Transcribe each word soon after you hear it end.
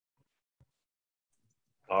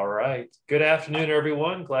All right. Good afternoon,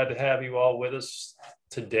 everyone. Glad to have you all with us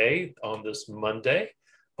today on this Monday.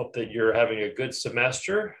 Hope that you're having a good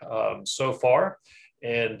semester so far.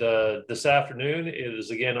 And this afternoon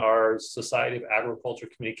is again our Society of Agriculture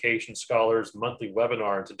Communication Scholars monthly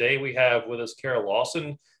webinar. And today we have with us Cara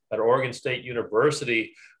Lawson at Oregon State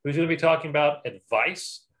University, who's going to be talking about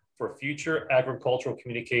advice for future agricultural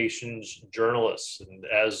communications journalists. And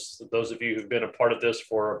as those of you who've been a part of this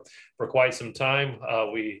for quite some time,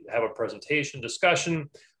 we have a presentation discussion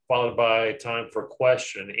followed by time for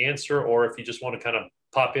question and answer, or if you just want to kind of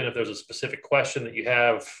pop in if there's a specific question that you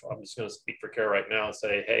have. I'm just going to speak for Cara right now and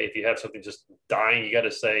say, hey, if you have something just dying, you got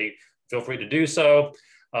to say, feel free to do so.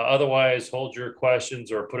 Otherwise, hold your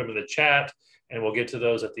questions or put them in the chat, and we'll get to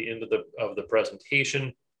those at the end of the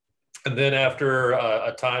presentation. And then after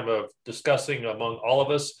a time of discussing among all of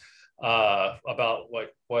us about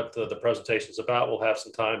what the presentation is about, we'll have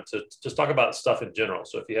some time to just talk about stuff in general.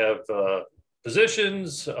 So if you have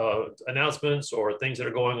positions, announcements, or things that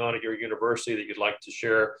are going on at your university that you'd like to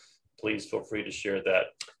share, please feel free to share that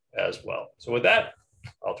as well. So with that,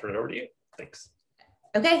 I'll turn it over to you. Thanks.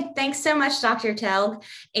 Okay, thanks so much, Dr. Telg,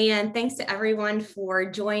 and thanks to everyone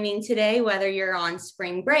for joining today, whether you're on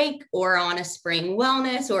spring break or on a spring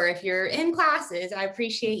wellness, or if you're in classes. I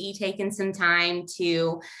appreciate you taking some time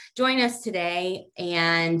to join us today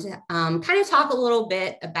and kind of talk a little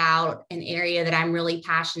bit about an area that I'm really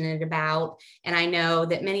passionate about, and I know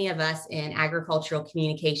that many of us in agricultural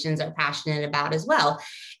communications are passionate about as well.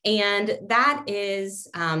 And that is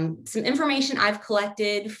some information I've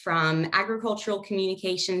collected from agricultural communications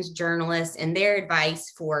journalists and their advice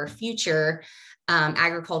for future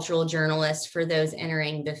agricultural journalists for those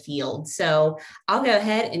entering the field. So I'll go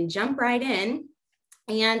ahead and jump right in.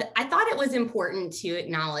 And I thought it was important to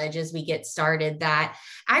acknowledge as we get started that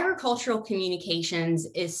agricultural communications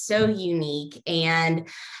is so unique. And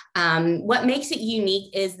what makes it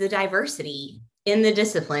unique is the diversity in the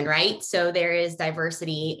discipline, right? So there is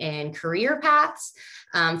diversity in career paths,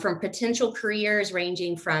 from potential careers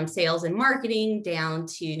ranging from sales and marketing down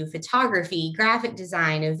to photography, graphic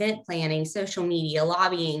design, event planning, social media,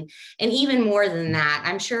 lobbying, and even more than that.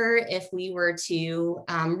 I'm sure if we were to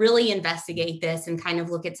really investigate this and kind of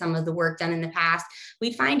look at some of the work done in the past,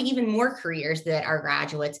 we'd find even more careers that our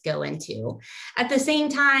graduates go into. At the same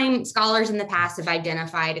time, scholars in the past have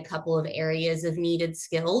identified a couple of areas of needed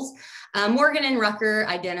skills. Morgan and Rucker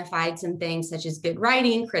identified some things such as good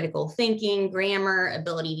writing, critical thinking, grammar,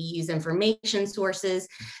 ability to use information sources,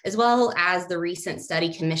 as well as the recent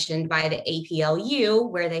study commissioned by the APLU,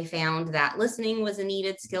 where they found that listening was a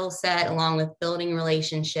needed skill set, along with building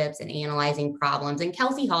relationships and analyzing problems. And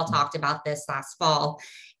Kelsey Hall talked about this last fall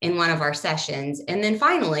in one of our sessions. And then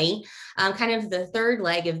finally, kind of the third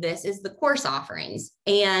leg of this is the course offerings.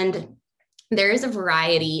 And there is a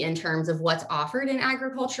variety in terms of what's offered in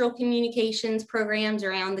agricultural communications programs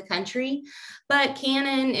around the country, but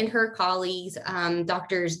Cannon and her colleagues,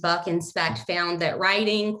 Drs. Buck and Specht, found that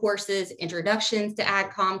writing courses, introductions to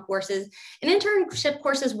AgCom courses, and internship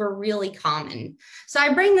courses were really common. So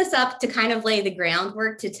I bring this up to kind of lay the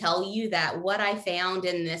groundwork to tell you that what I found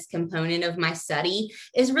in this component of my study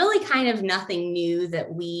is really kind of nothing new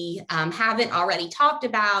that we haven't already talked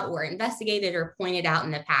about or investigated or pointed out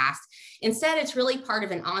in the past. Instead, it's really part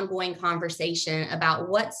of an ongoing conversation about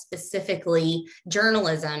what specifically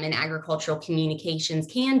journalism and agricultural communications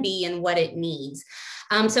can be and what it needs.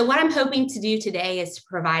 So what I'm hoping to do today is to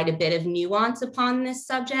provide a bit of nuance upon this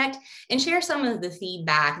subject and share some of the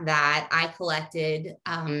feedback that I collected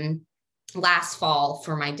last fall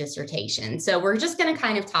for my dissertation. So we're just going to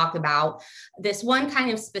kind of talk about this one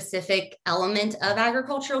kind of specific element of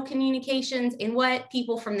agricultural communications and what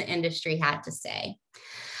people from the industry had to say.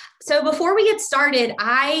 So before we get started,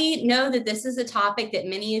 I know that this is a topic that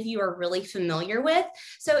many of you are really familiar with.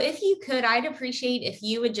 So if you could, I'd appreciate if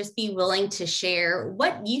you would just be willing to share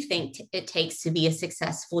what you think it takes to be a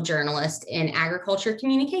successful journalist in agriculture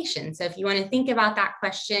communication. So if you want to think about that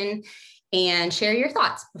question and share your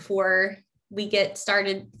thoughts before we get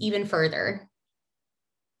started even further.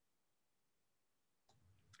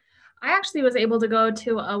 I actually was able to go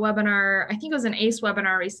to a webinar, I think it was an ACE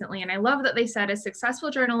webinar recently, and I love that they said a successful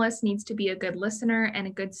journalist needs to be a good listener and a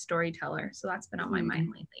good storyteller. So that's been on my mind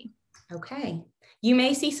lately. Okay. You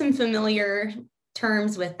may see some familiar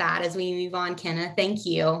terms with that as we move on, Kenna. Thank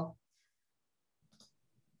you.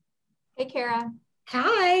 Hey, Cara.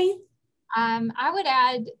 Hi. I would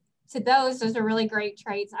add to those are really great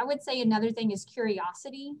traits. I would say another thing is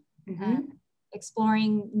curiosity.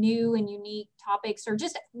 Exploring new and unique topics, or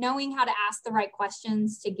just knowing how to ask the right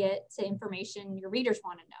questions to get to information your readers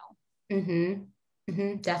want to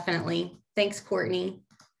know. Definitely. Thanks, Courtney.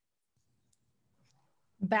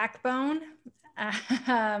 Backbone.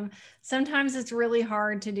 Sometimes it's really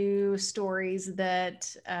hard to do stories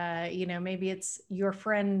that, maybe it's your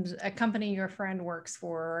friend, a company your friend works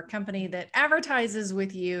for, or a company that advertises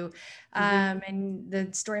with you, and the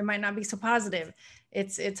story might not be so positive.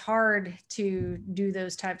 It's hard to do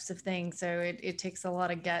those types of things. So it takes a lot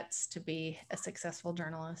of guts to be a successful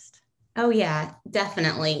journalist. Oh yeah,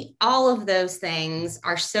 definitely. All of those things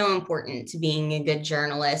are so important to being a good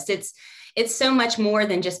journalist. It's so much more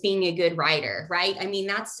than just being a good writer, right? I mean,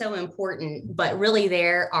 that's so important, but really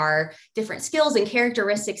there are different skills and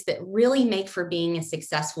characteristics that really make for being a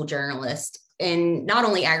successful journalist in not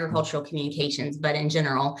only agricultural communications, but in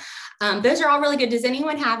general. Those are all really good. Does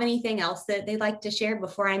anyone have anything else that they'd like to share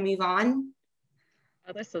before I move on?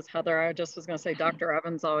 This is Heather. I just was going to say, Dr.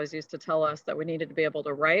 Evans always used to tell us that we needed to be able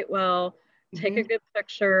to write well, take a good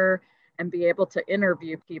picture, and be able to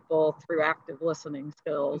interview people through active listening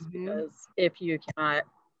skills. Because if you cannot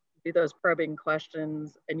do those probing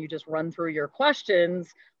questions and you just run through your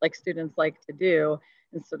questions like students like to do,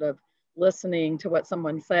 instead of listening to what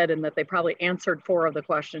someone said and that they probably answered 4 of the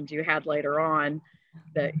questions you had later on,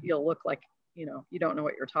 that you'll look like, you don't know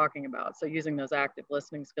what you're talking about. So using those active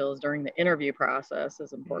listening skills during the interview process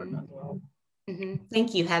is important as well.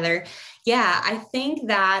 Thank you, Heather. Yeah, I think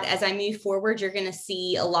that as I move forward, you're going to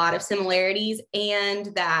see a lot of similarities,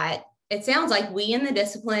 and that it sounds like we in the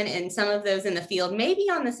discipline and some of those in the field may be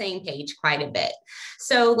on the same page quite a bit.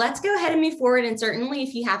 So let's go ahead and move forward. And certainly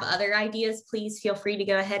if you have other ideas, please feel free to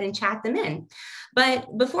go ahead and chat them in.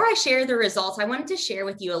 But before I share the results, I wanted to share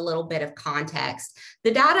with you a little bit of context.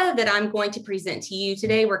 The data that I'm going to present to you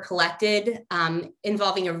today were collected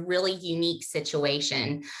involving a really unique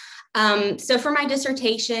situation. So for my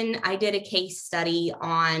dissertation, I did a case study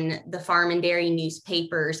on the farm and dairy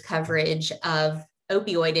newspapers' coverage of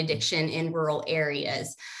opioid addiction in rural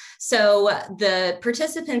areas. So the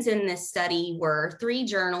participants in this study were 3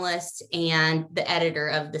 journalists and the editor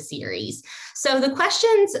of the series. So the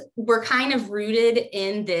questions were kind of rooted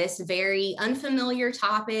in this very unfamiliar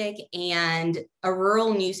topic and a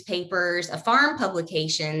rural newspapers, a farm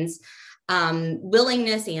publications,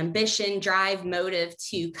 willingness, ambition, drive, motive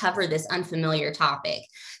to cover this unfamiliar topic.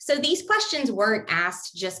 So these questions weren't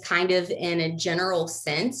asked just kind of in a general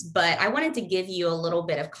sense, but I wanted to give you a little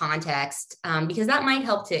bit of context because that might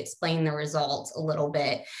help to explain the results a little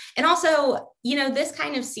bit. And also, this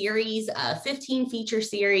kind of series, a 15 feature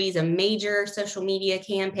series, a major social media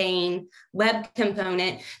campaign, web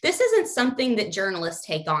component, this isn't something that journalists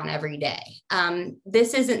take on every day.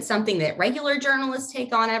 This isn't something that regular journalists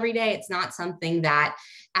take on every day. It's not something that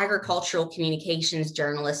agricultural communications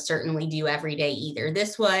journalists certainly do every day either.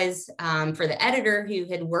 This was for the editor who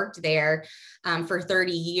had worked there for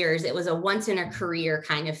 30 years. It was a once in a career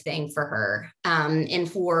kind of thing for her. And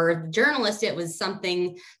for the journalist, it was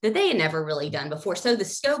something that they had never really done before. So the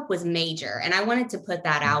scope was major. And I wanted to put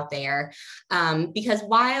that out there because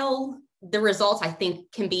while the results I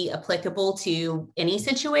think can be applicable to any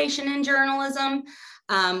situation in journalism,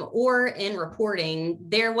 or in reporting,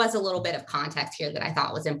 there was a little bit of context here that I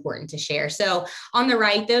thought was important to share. So on the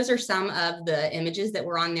right, those are some of the images that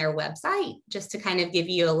were on their website, just to kind of give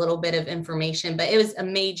you a little bit of information, but it was a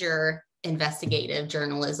major investigative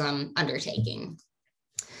journalism undertaking.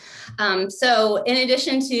 So in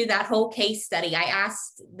addition to that whole case study, I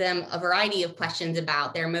asked them a variety of questions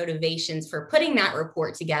about their motivations for putting that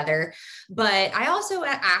report together. But I also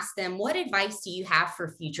asked them, what advice do you have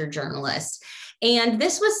for future journalists? And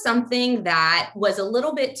this was something that was a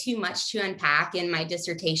little bit too much to unpack in my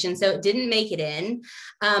dissertation, so it didn't make it in,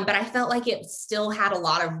 but I felt like it still had a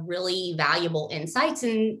lot of really valuable insights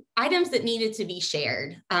and items that needed to be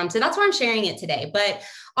shared. So that's why I'm sharing it today. But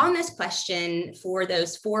on this question, for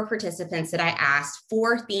those 4 participants that I asked,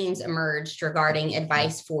 4 themes emerged regarding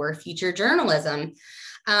advice for future journalism.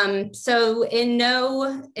 So in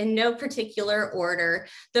no particular order,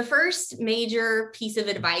 the first major piece of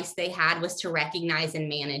advice they had was to recognize and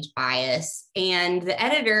manage bias. And the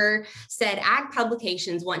editor said, ag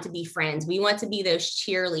publications want to be friends. We want to be those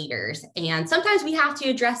cheerleaders. And sometimes we have to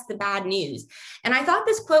address the bad news. And I thought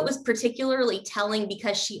this quote was particularly telling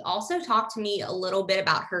because she also talked to me a little bit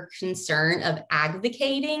about her concern of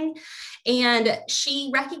advocating. And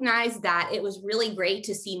she recognized that it was really great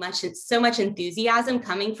to see so much enthusiasm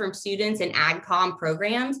coming from students in AgCom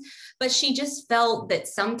programs, but she just felt that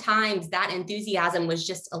sometimes that enthusiasm was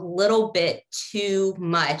just a little bit too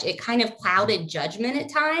much. It kind of clouded judgment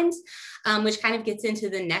at times, which kind of gets into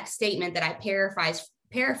the next statement that I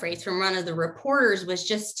paraphrase from one of the reporters was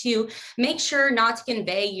just to make sure not to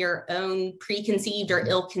convey your own preconceived or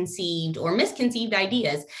ill-conceived or misconceived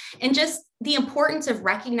ideas, and just the importance of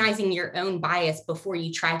recognizing your own bias before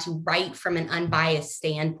you try to write from an unbiased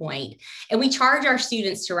standpoint. And we charge our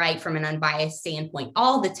students to write from an unbiased standpoint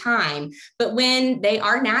all the time, but when they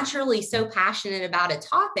are naturally so passionate about a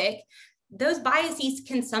topic, those biases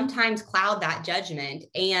can sometimes cloud that judgment.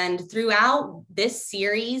 And throughout this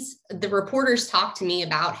series, the reporters talked to me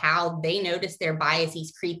about how they noticed their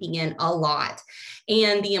biases creeping in a lot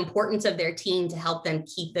and the importance of their team to help them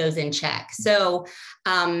keep those in check. So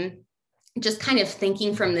just kind of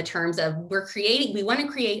thinking from the terms of we want to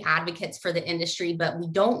create advocates for the industry, but we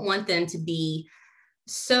don't want them to be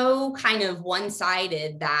so kind of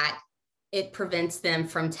one-sided that it prevents them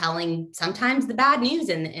from telling sometimes the bad news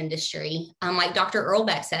in the industry. Like Dr.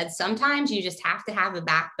 Earlbeck said, sometimes you just have to have a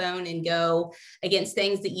backbone and go against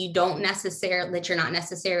things that you're not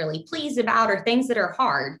necessarily pleased about, or things that are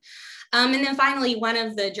hard. And then finally, one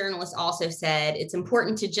of the journalists also said, it's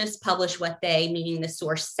important to just publish what they, meaning the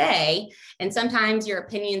source, say. And sometimes your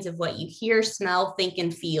opinions of what you hear, smell, think,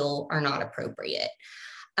 and feel are not appropriate.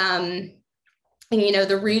 And,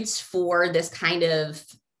 the roots for this kind of,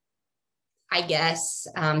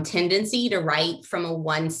 tendency to write from a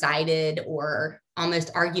one-sided or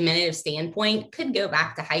almost argumentative standpoint could go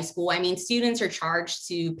back to high school. I mean, students are charged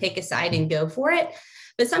to pick a side and go for it.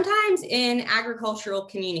 But sometimes in agricultural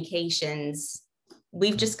communications,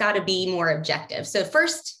 we've just got to be more objective. So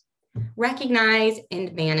first, recognize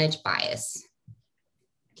and manage bias.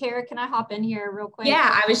 Cara, can I hop in here real quick?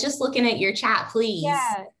 Yeah, I was just looking at your chat, please.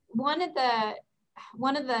 Yeah, one of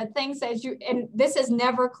the things that and this has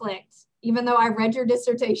never clicked, even though I read your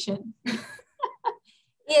dissertation,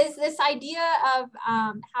 is this idea of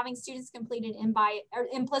having students complete an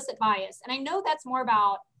implicit bias. And I know that's more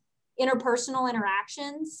about interpersonal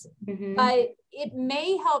interactions, but it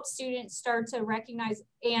may help students start to recognize,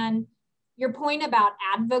 and your point about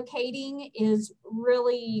advocating is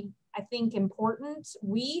really, I think, important.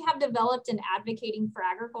 We have developed an advocating for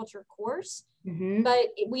agriculture course, but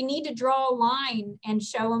we need to draw a line and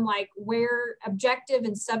show them like where objective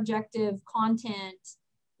and subjective content,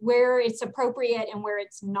 where it's appropriate and where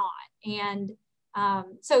it's not. And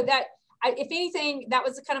so that, if anything, that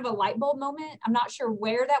was kind of a light bulb moment. I'm not sure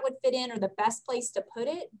where that would fit in or the best place to put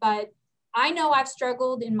it, but I know I've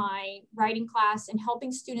struggled in my writing class in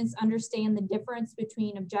helping students understand the difference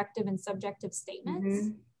between objective and subjective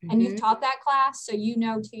statements. And you've taught that class, so you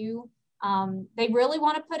know too. They really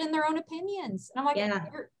want to put in their own opinions. And I'm like,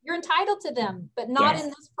 you're entitled to them, but not in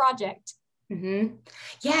this project.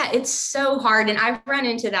 Yeah, it's so hard. And I've run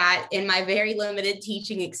into that in my very limited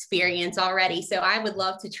teaching experience already. So I would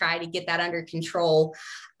love to try to get that under control.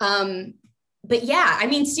 But yeah, I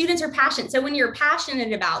mean, students are passionate. So when you're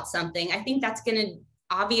passionate about something, I think that's going to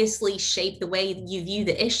obviously shape the way you view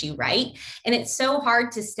the issue, right? And it's so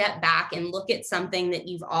hard to step back and look at something that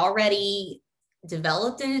you've already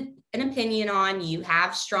developed an opinion on. You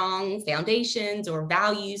have strong foundations or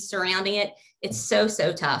values surrounding it. It's so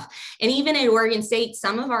tough. And even at Oregon State,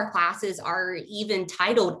 some of our classes are even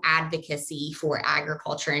titled advocacy for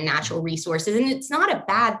agriculture and natural resources. And it's not a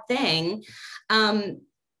bad thing.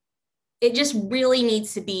 It just really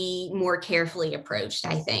needs to be more carefully approached,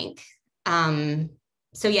 I think.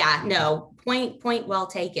 So yeah, no, point well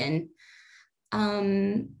taken.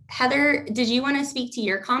 Heather, did you want to speak to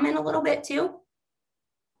your comment a little bit too?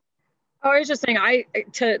 Oh, I was just saying,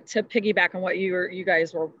 to piggyback on what you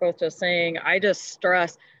guys were both just saying, I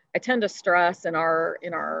tend to stress in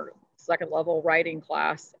our second level writing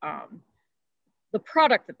class, the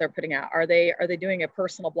product that they're putting out. Are they doing a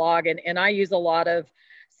personal blog? And I use a lot of,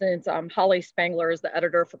 since Holly Spangler is the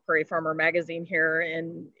editor for Prairie Farmer magazine here,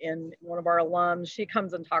 in one of our alums, she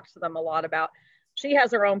comes and talks to them a lot about, she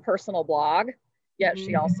has her own personal blog, yet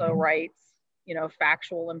she also writes,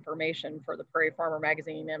 factual information for the Prairie Farmer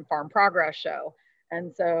magazine and Farm Progress show.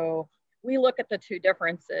 And so we look at the two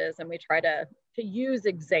differences and we try to use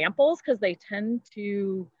examples, because they tend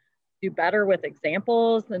to do better with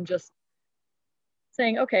examples than just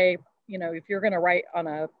saying, okay, if you're going to write on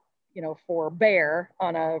a, for Bear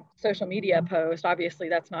on a social media post, obviously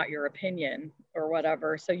that's not your opinion or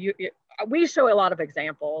whatever. So we show a lot of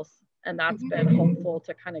examples, and that's been helpful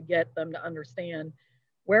to kind of get them to understand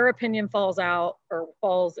where opinion falls out or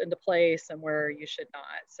falls into place and where you should not.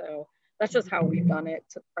 So that's just how we've done it,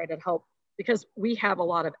 to try to help, because we have a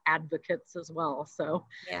lot of advocates as well. So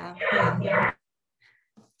yeah.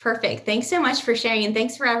 Perfect. Thanks so much for sharing, and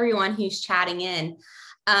thanks for everyone who's chatting in.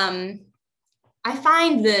 I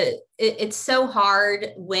find that it's so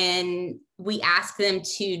hard when we ask them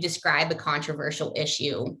to describe a controversial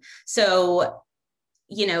issue. So,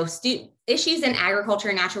 you know, issues in agriculture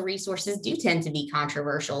and natural resources do tend to be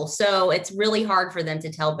controversial. So it's really hard for them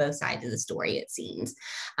to tell both sides of the story, it seems.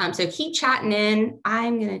 So keep chatting in.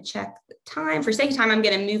 I'm going to check the time. For sake of time, I'm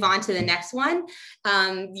going to move on to the next one.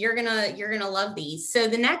 You're gonna love these. So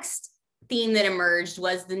the next theme that emerged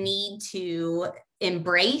was the need to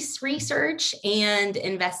embrace research and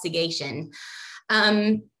investigation.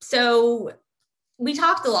 So we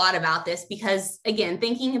talked a lot about this because, again,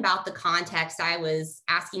 thinking about the context I was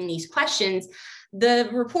asking these questions, the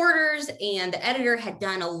reporters and the editor had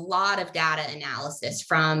done a lot of data analysis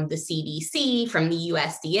from the CDC, from the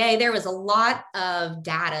USDA. There was a lot of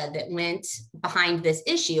data that went behind this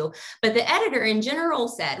issue, but the editor in general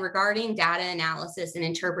said regarding data analysis and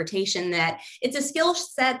interpretation that it's a skill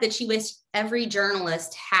set that she wished every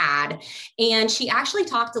journalist had. And she actually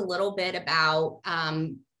talked a little bit about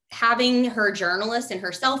having her journalist and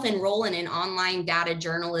herself enroll in an online data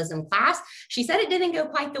journalism class. She said it didn't go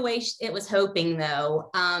quite the way it was hoping, though.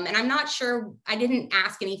 And I'm not sure, I didn't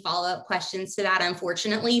ask any follow-up questions to that,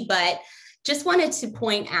 unfortunately, but just wanted to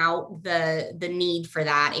point out the need for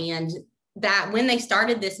that, and that when they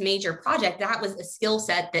started this major project, that was a skill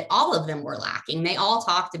set that all of them were lacking. They all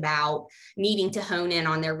talked about needing to hone in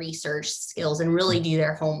on their research skills and really do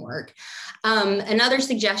their homework. Another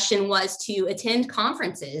suggestion was to attend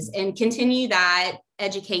conferences and continue that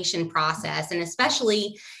education process. And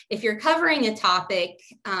especially if you're covering a topic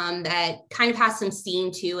that kind of has some steam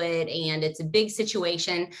to it and it's a big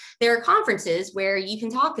situation, there are conferences where you can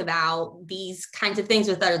talk about these kinds of things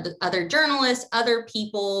with other journalists, other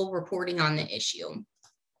people reporting on the issue.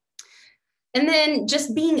 And then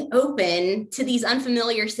just being open to these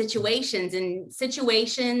unfamiliar situations and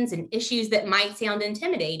issues that might sound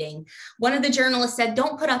intimidating. One of the journalists said,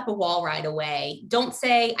 don't put up a wall right away. Don't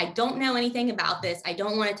say, I don't know anything about this. I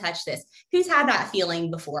don't want to touch this. Who's had that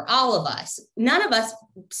feeling before? All of us. None of us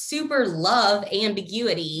super love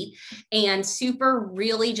ambiguity and super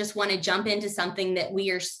really just want to jump into something that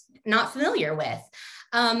we are not familiar with.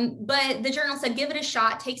 But the journal said, give it a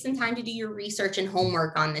shot, take some time to do your research and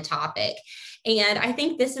homework on the topic. And I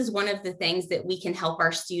think this is one of the things that we can help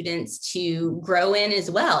our students to grow in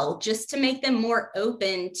as well, just to make them more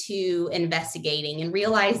open to investigating and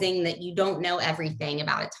realizing that you don't know everything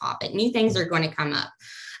about a topic. New things are going to come up.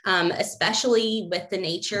 Especially with the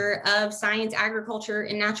nature of science, agriculture,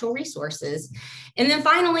 and natural resources. And then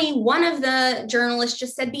finally, one of the journalists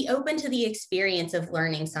just said, be open to the experience of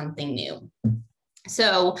learning something new.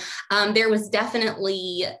 So there was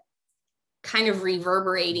definitely kind of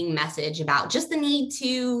reverberating message about just the need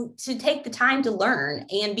to take the time to learn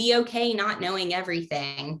and be okay not knowing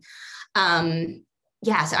everything.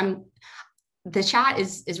 So the chat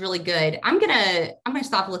is really good. I'm gonna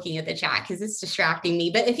stop looking at the chat because it's distracting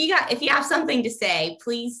me. But if you have something to say,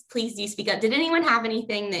 please do speak up. Did anyone have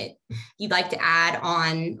anything that you'd like to add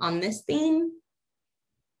on this theme?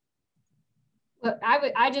 Well,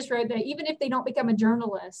 I just wrote that even if they don't become a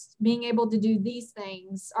journalist, being able to do these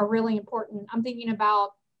things are really important. I'm thinking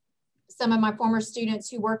about some of my former students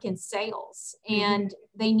who work in sales, and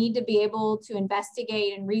they need to be able to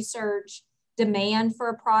investigate and research demand for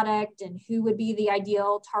a product and who would be the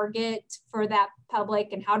ideal target for that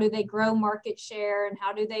public and how do they grow market share and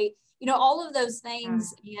how do they, all of those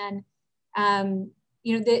things. And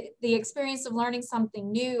the experience of learning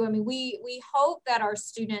something new. I mean, we hope that our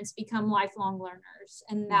students become lifelong learners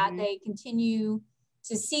and that they continue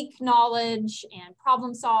to seek knowledge and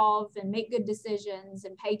problem solve and make good decisions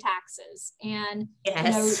and pay taxes. And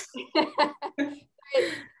yes.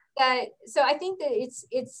 So I think that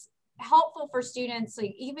it's helpful for students,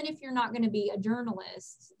 like even if you're not going to be a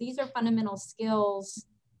journalist, these are fundamental skills.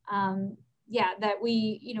 That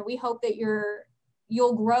we hope that you'll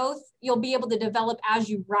be able to develop as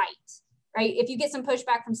you write, right? If you get some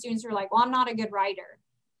pushback from students who are like, well, I'm not a good writer.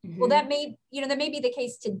 Well, that may be the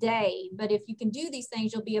case today, but if you can do these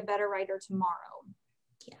things, you'll be a better writer tomorrow.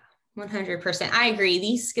 Yeah, 100%. I agree.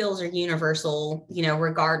 These skills are universal,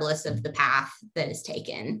 regardless of the path that is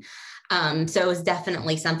taken. So it was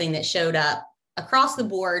definitely something that showed up across the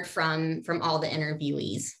board from all the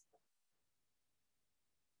interviewees.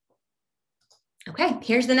 Okay,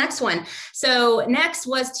 here's the next one. So next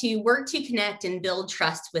was to work to connect and build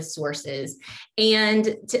trust with sources.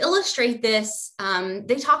 And to illustrate this,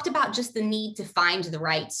 they talked about just the need to find the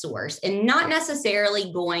right source and not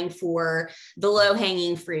necessarily going for the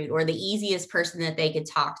low-hanging fruit or the easiest person that they could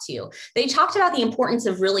talk to. They talked about the importance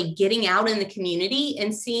of really getting out in the community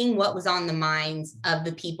and seeing what was on the minds of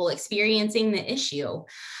the people experiencing the issue.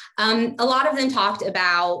 A lot of them talked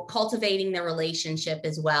about cultivating the relationship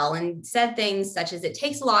as well, and said things such as, it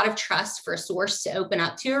takes a lot of trust for a source to open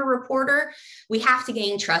up to a reporter. We have to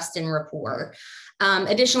gain trust and rapport.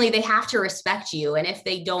 Additionally, they have to respect you. And if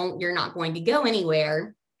they don't, you're not going to go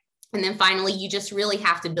anywhere. And then finally, you just really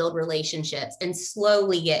have to build relationships and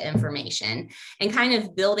slowly get information. And kind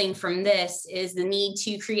of building from this is the need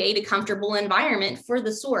to create a comfortable environment for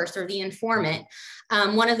the source or the informant.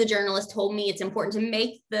 One of the journalists told me it's important to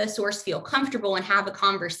make the source feel comfortable and have a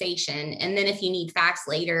conversation. And then if you need facts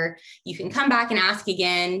later, you can come back and ask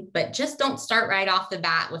again, but just don't start right off the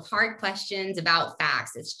bat with hard questions about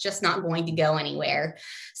facts. It's just not going to go anywhere.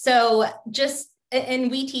 So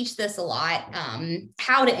and we teach this a lot,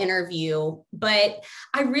 how to interview, but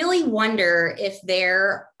I really wonder if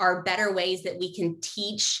there are better ways that we can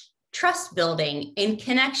teach trust building and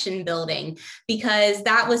connection building, because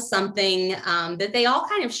that was something that they all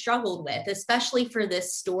kind of struggled with, especially for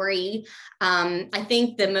this story. I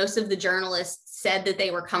think that most of the journalists said that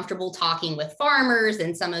they were comfortable talking with farmers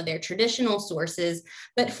and some of their traditional sources,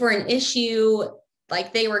 but for an issue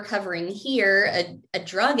like they were covering here, a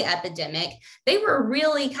drug epidemic, they were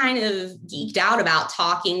really kind of geeked out about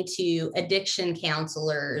talking to addiction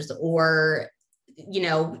counselors or,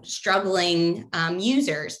 struggling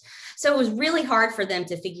users. So it was really hard for them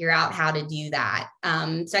to figure out how to do that.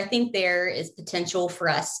 So I think there is potential for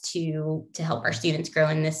us to help our students grow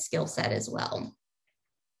in this skill set as well.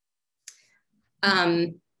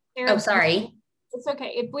 Sorry. It's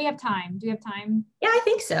okay. If we have time, do we have time? Yeah, I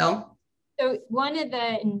think so. So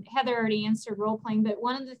and Heather already answered role playing, but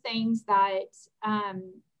one of the things that,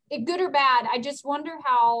 good or bad, I just wonder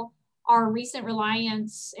how our recent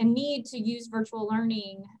reliance and need to use virtual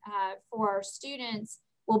learning for our students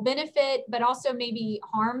will benefit, but also maybe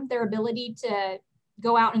harm their ability to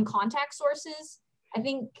go out and contact sources. I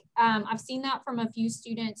think I've seen that from a few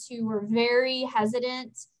students who were very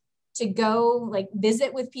hesitant to go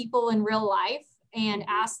visit with people in real life and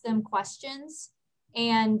ask them questions.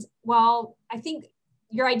 And while I think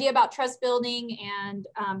your idea about trust building and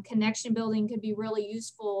connection building could be really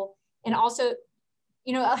useful, and also,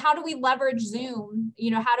 how do we leverage Zoom?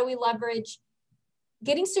 How do we leverage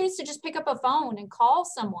getting students to just pick up a phone and call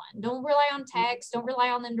someone? Don't rely on text. Don't rely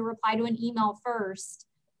on them to reply to an email first.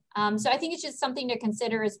 So I think it's just something to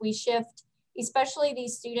consider as we shift, especially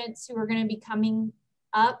these students who are going to be coming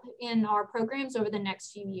up in our programs over the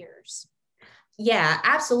next few years. Yeah,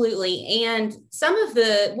 absolutely. And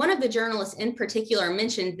one of the journalists in particular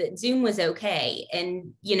mentioned that Zoom was okay.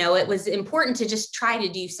 And, it was important to just try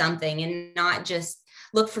to do something and not just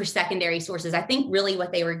look for secondary sources. I think really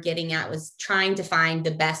what they were getting at was trying to find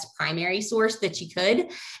the best primary source that you could.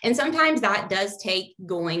 And sometimes that does take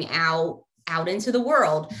going out into the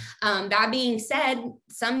world. That being said,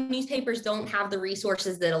 some newspapers don't have the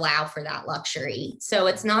resources that allow for that luxury. So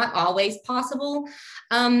it's not always possible.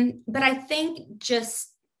 But I think just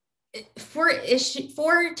for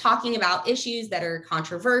talking about issues that are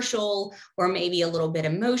controversial or maybe a little bit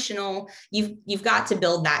emotional, you've got to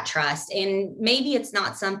build that trust. And maybe it's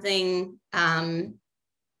not something that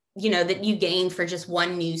you gain for just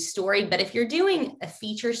one news story. But if you're doing a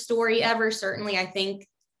feature story ever, certainly I think,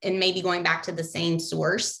 and maybe going back to the same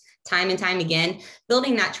source time and time again,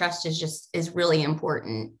 building that trust is really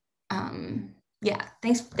important. Yeah,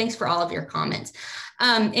 thanks for all of your comments.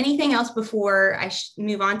 Anything else before I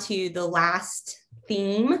move on to the last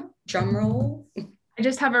theme? Drum roll. I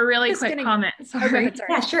just have a really quick comment. Sorry. Okay,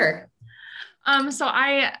 yeah, sure. So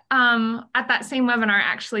I, at that same webinar,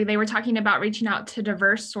 actually, they were talking about reaching out to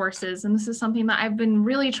diverse sources. And this is something that I've been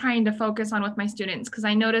really trying to focus on with my students, because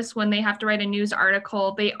I notice when they have to write a news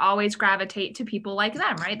article, they always gravitate to people like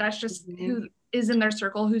them, right? That's just who is in their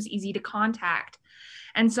circle, who's easy to contact.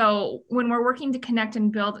 And so when we're working to connect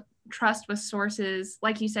and build trust with sources,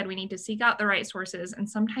 like you said, we need to seek out the right sources. And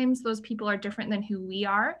sometimes those people are different than who we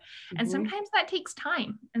are. And sometimes that takes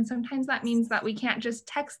time. And sometimes that means that we can't just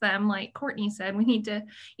text them, like Courtney said. We need to,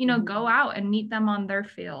 go out and meet them on their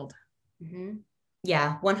field.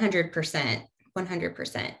 Yeah, 100%.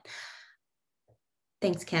 100%.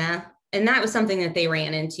 Thanks, Kenna. And that was something that they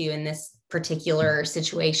ran into in this particular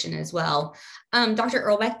situation as well. Dr.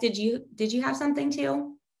 Earlbeck, did you have something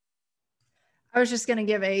too? I was just going to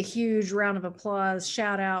give a huge round of applause,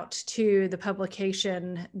 shout out to the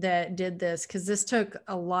publication that did this, because this took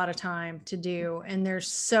a lot of time to do. And there's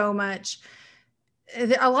so much,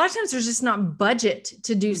 a lot of times there's just not budget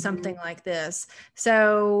to do something like this.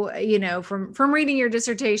 So, from reading your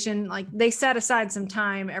dissertation, like they set aside some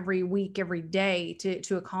time every week, every day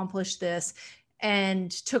to accomplish this, and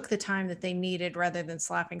took the time that they needed rather than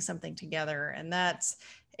slapping something together. And that's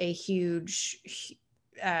a huge,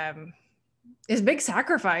 is a big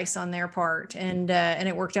sacrifice on their part, and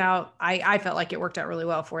it worked out. I felt like it worked out really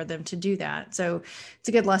well for them to do that. So it's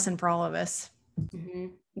a good lesson for all of us. Mm-hmm.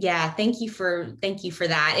 Yeah, thank you for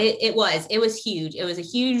that. It was huge. It was a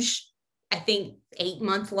huge, I think,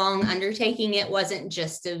 8-month long undertaking. It wasn't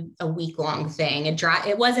just a week long thing.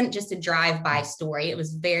 It wasn't just a drive-by story. It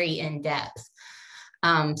was very in depth.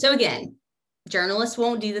 So again, journalists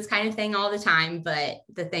won't do this kind of thing all the time, but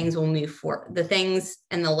the things will move forward. The things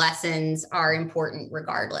and the lessons are important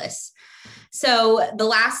regardless. So the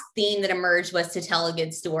last theme that emerged was to tell a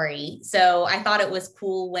good story. So I thought it was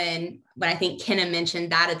cool when I think Kenna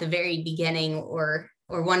mentioned that at the very beginning, or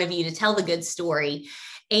one of you, to tell the good story.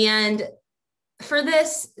 And for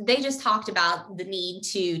this, they just talked about the need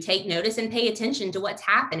to take notice and pay attention to what's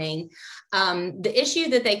happening. The issue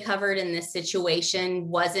that they covered in this situation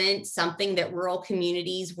wasn't something that rural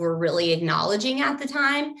communities were really acknowledging at the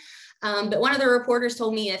time. But one of the reporters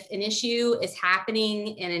told me if an issue is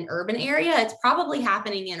happening in an urban area, it's probably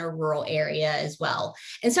happening in a rural area as well.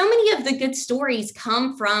 And so many of the good stories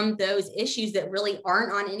come from those issues that really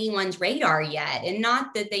aren't on anyone's radar yet. And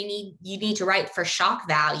not that you need to write for shock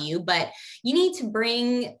value, but you need to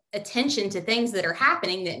bring attention to things that are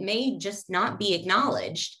happening that may just not be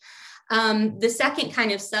acknowledged. The second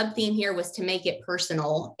kind of sub-theme here was to make it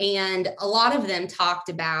personal. And a lot of them talked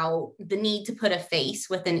about the need to put a face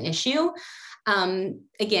with an issue.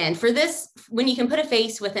 Again, for this, when you can put a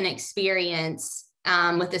face with an experience,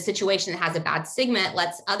 with a situation that has a bad stigma, it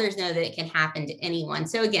lets others know that it can happen to anyone.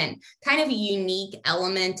 So again, kind of a unique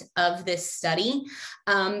element of this study.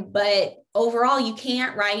 But overall, you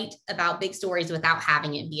can't write about big stories without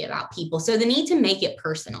having it be about people. So the need to make it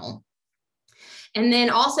personal. And then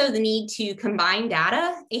also the need to combine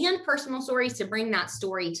data and personal stories to bring that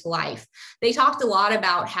story to life. They talked a lot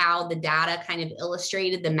about how the data kind of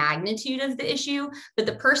illustrated the magnitude of the issue, but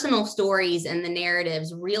the personal stories and the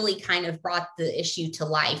narratives really kind of brought the issue to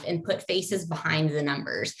life and put faces behind the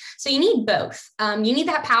numbers. So you need both. You need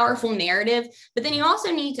that powerful narrative, but then you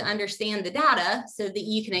also need to understand the data so that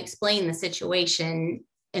you can explain the situation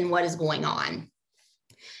and what is going on.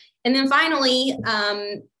 And then finally,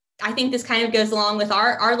 I think this kind of goes along with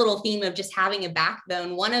our little theme of just having a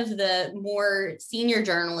backbone. One of the more senior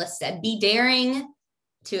journalists said, be daring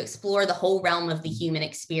to explore the whole realm of the human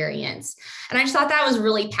experience. And I just thought that was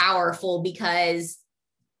really powerful, because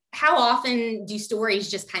how often do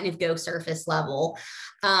stories just kind of go surface level?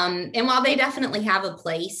 And while they definitely have a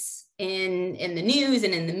place in the news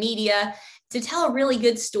and in the media, to tell a really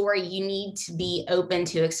good story, you need to be open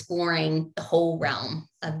to exploring the whole realm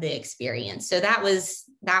of the experience. So that was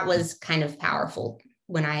kind of powerful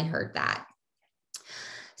when I heard that.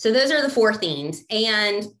 So those are the 4 themes.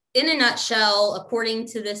 And in a nutshell, according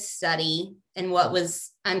to this study and what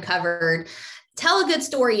was uncovered, tell a good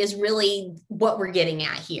story is really what we're getting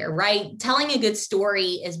at here, right? Telling a good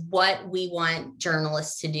story is what we want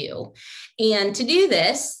journalists to do. And to do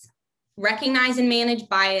this, recognize and manage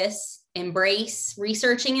bias, embrace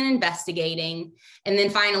researching and investigating, and then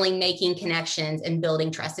finally making connections and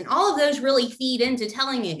building trust. And all of those really feed into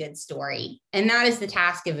telling a good story. And that is the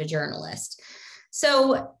task of a journalist.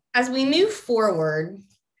 So as we move forward,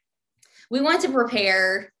 we want to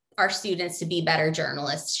prepare our students to be better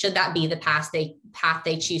journalists, should that be the path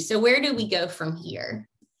they choose. So where do we go from here?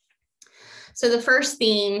 So the first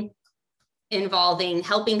theme involving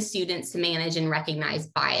helping students to manage and recognize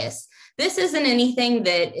bias. This isn't anything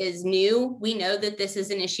that is new. We know that this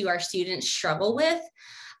is an issue our students struggle with.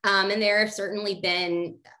 And there have certainly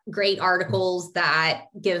been great articles that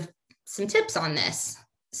give some tips on this.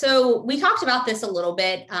 So we talked about this a little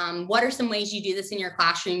bit. What are some ways you do this in your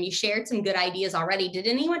classroom? You shared some good ideas already. Did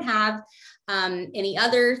anyone have any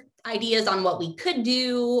other ideas on what we could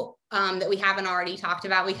do that we haven't already talked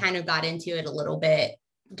about? We kind of got into it a little bit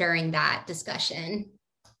during that discussion.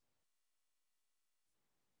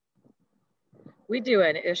 We do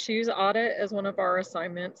an issues audit as one of our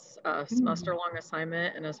assignments, a semester-long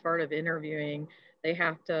assignment, and as part of interviewing, they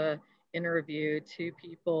have to interview 2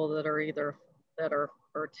 people that are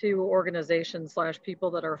or 2 organizations /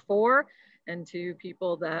 people that are for, and 2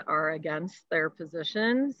 people that are against their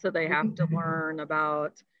position. So they have to learn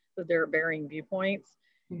about their varying viewpoints.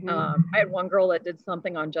 I had one girl that did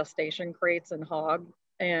something on gestation crates and hog,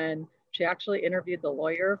 and she actually interviewed the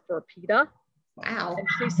lawyer for PETA. Wow. And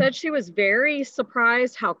she said she was very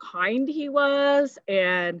surprised how kind he was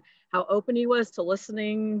and how open he was to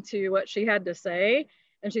listening to what she had to say.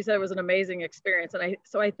 And she said it was an amazing experience. And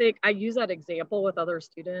I think I use that example with other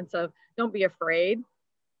students of don't be afraid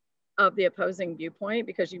of the opposing viewpoint,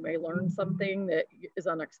 because you may learn something that is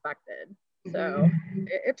unexpected. So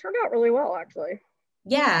it turned out really well, actually.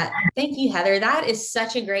 Yeah, thank you, Heather. That is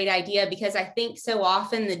such a great idea, because I think so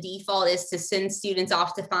often the default is to send students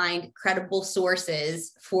off to find credible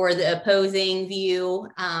sources for the opposing view,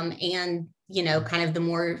 and, kind of the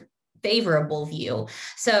more favorable view.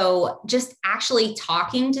 So just actually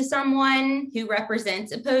talking to someone who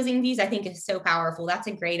represents opposing views, I think is so powerful. That's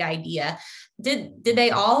a great idea. Did they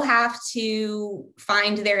all have to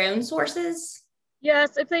find their own sources?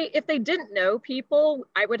 Yes, if they didn't know people,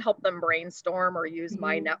 I would help them brainstorm or use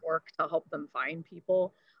my network to help them find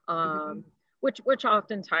people. Which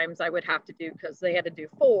oftentimes I would have to do because they had to do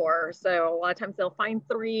 4. So a lot of times they'll find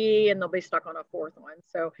 3 and they'll be stuck on a 4th one.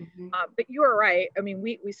 So, but you are right. I mean,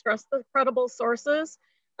 we stress the credible sources,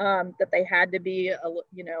 that they had to be,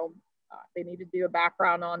 they need to do a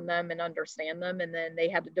background on them and understand them. And then they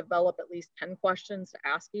had to develop at least 10 questions to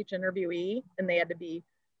ask each interviewee. And they had to be,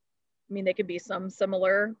 they could be some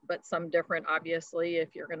similar, but some different, obviously,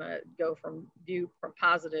 if you're going to go from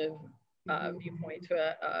positive viewpoint to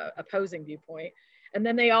a opposing viewpoint. And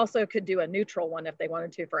then they also could do a neutral one if they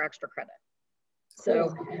wanted to for extra credit.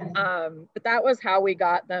 So, but that was how we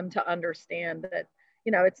got them to understand that,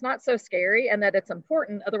 it's not so scary and that it's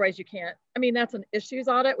important. Otherwise you can't, that's an issues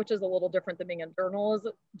audit, which is a little different than being a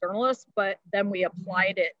journalist, but then we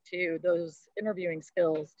applied it to those interviewing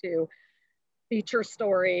skills to feature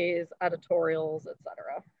stories, editorials,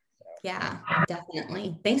 etc. So. Yeah,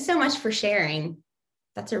 definitely. Thanks so much for sharing.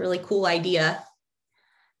 That's a really cool idea.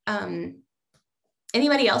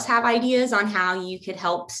 Anybody else have ideas on how you could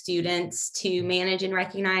help students to manage and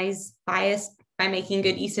recognize bias by making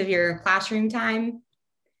good use of your classroom time?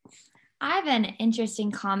 I have an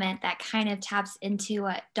interesting comment that kind of taps into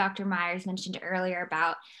what Dr. Myers mentioned earlier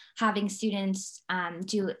about having students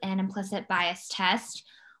do an implicit bias test.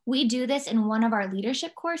 We do this in one of our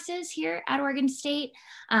leadership courses here at Oregon State,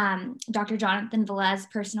 Dr. Jonathan Velez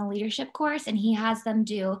personal leadership course, and he has them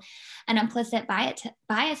do an implicit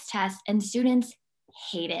bias test, and students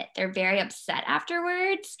hate it. They're very upset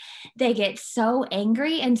afterwards. They get so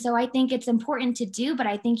angry. And so I think it's important to do, but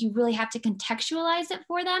I think you really have to contextualize it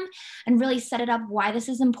for them and really set it up why this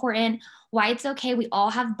is important, why it's okay. We all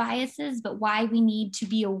have biases, but why we need to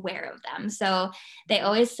be aware of them. So they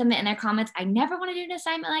always submit in their comments, I never want to do an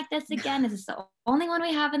assignment like this again. This is the only one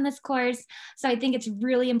we have in this course. So I think it's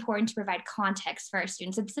really important to provide context for our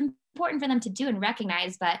students. It's important for them to do and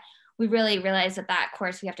recognize, but we really realize that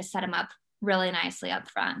course, we have to set them up really nicely up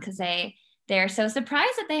front because they're so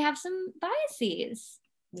surprised that they have some biases.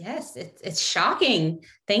 Yes, it's shocking.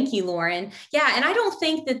 Thank you, Lauren. Yeah, and I don't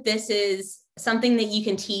think that this is something that you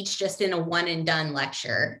can teach just in a one and done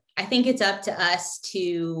lecture. I think it's up to us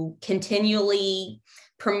to continually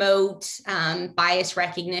promote bias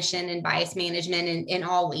recognition and bias management in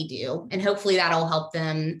all we do. And hopefully that'll help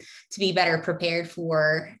them to be better prepared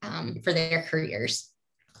for their careers.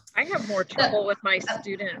 I have more trouble with my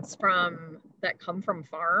students that come from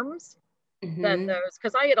farms than those,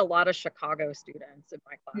 because I had a lot of Chicago students in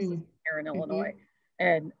my classes here in Illinois,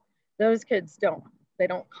 and those kids don't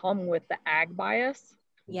come with the ag bias.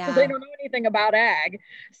 Yeah, because they don't know anything about ag.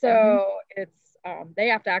 So it's they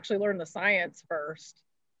have to actually learn the science first,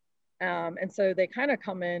 and so they kind of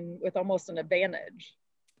come in with almost an advantage.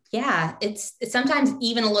 Yeah, it's sometimes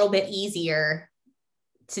even a little bit easier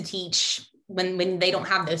to teach when they don't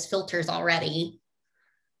have those filters already,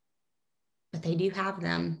 but they do have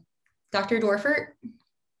them. Dr. Dorfert?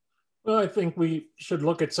 Well, I think we should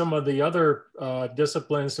look at some of the other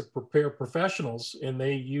disciplines to prepare professionals, and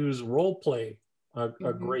they use role play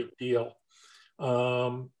a great deal.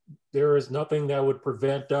 There is nothing that would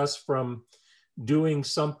prevent us from doing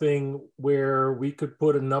something where we could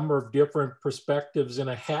put a number of different perspectives in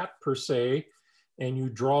a hat per se, and you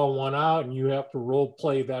draw one out and you have to role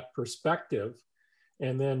play that perspective.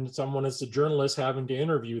 And then someone as a journalist having to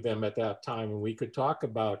interview them at that time. And we could talk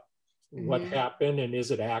about what happened and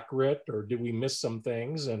is it accurate or did we miss some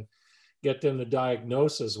things, and get them to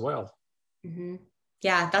diagnose as well.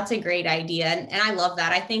 Yeah, that's a great idea. And I love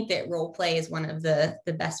that. I think that role play is one of the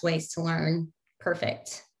best ways to learn.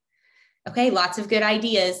 Perfect. Okay, lots of good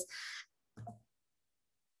ideas.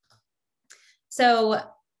 So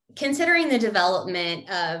considering the development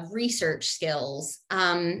of research skills,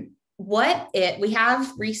 we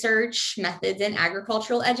have research methods in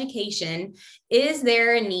agricultural education. Is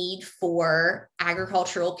there a need for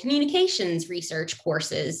agricultural communications research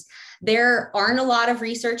courses? There aren't a lot of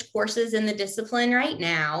research courses in the discipline right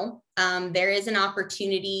now. There is an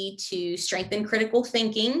opportunity to strengthen critical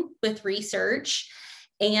thinking with research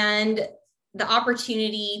and the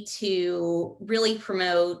opportunity to really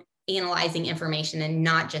promote analyzing information and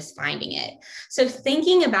not just finding it. So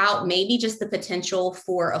thinking about maybe just the potential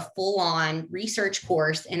for a full-on research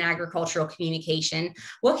course in agricultural communication,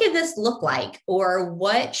 what could this look like, or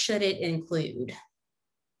what should it include?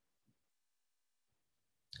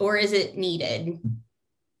 Or is it needed?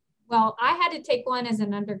 Well, I had to take one as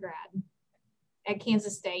an undergrad at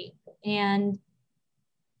Kansas State. And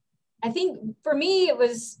I think for me, it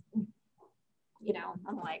was, you know,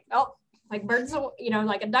 I'm like, oh, like birds, you know,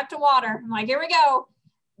 like a duck to water. I'm like, here we go.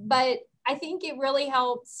 But I think it really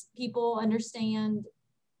helps people understand,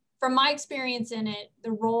 from my experience in it,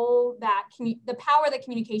 the role that, the power that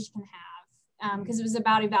communication can have, because it was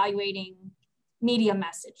about evaluating media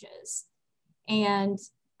messages. And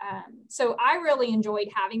so I really enjoyed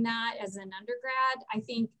having that as an undergrad. I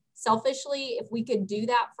think selfishly, if we could do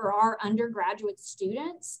that for our undergraduate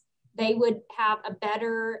students, they would have a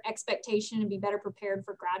better expectation and be better prepared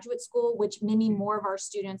for graduate school, which many more of our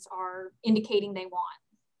students are indicating they want.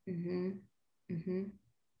 Mm-hmm. Mm-hmm.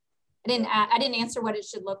 I didn't answer what it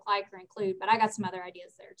should look like or include, but I got some other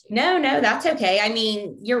ideas there too. No, that's okay. I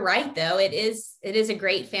mean, you're right though. It is a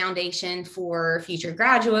great foundation for future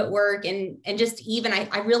graduate work. And just even,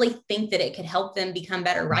 I really think that it could help them become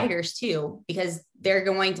better writers too, because they're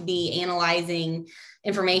going to be analyzing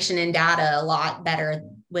information and data a lot better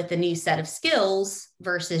with a new set of skills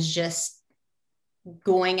versus just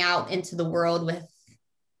going out into the world with,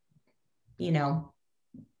 you know,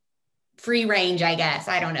 free range, I guess.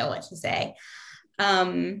 I don't know what to say.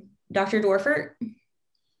 Dr. Dorfert?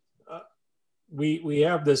 We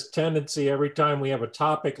have this tendency every time we have a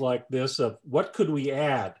topic like this of what could we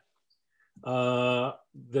add?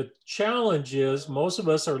 The challenge is most of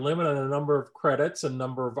us are limited on the number of credits and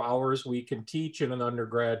number of hours we can teach in an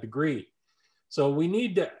undergrad degree. So we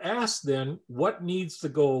need to ask then what needs to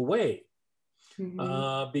go away?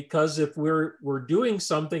 Mm-hmm. Because if we're doing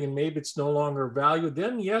something and maybe it's no longer valued,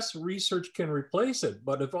 then yes, research can replace it.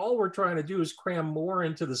 But if all we're trying to do is cram more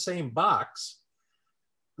into the same box,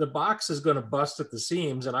 the box is going to bust at the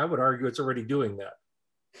seams. And I would argue it's already doing that.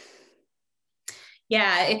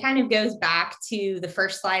 Yeah, it kind of goes back to the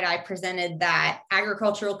first slide I presented, that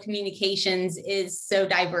agricultural communications is so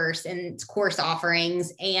diverse in its course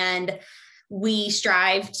offerings, and we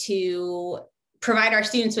strive to provide our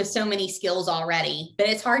students with so many skills already, but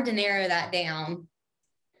it's hard to narrow that down.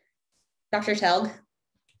 Dr. Telg?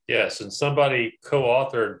 Yes, and somebody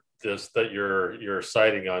co-authored this that you're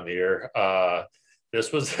citing on here.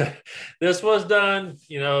 This was done,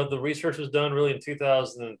 you know, the research was done really in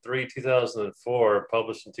 2003, 2004,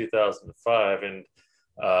 published in 2005. And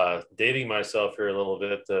dating myself here a little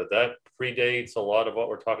bit, that predates a lot of what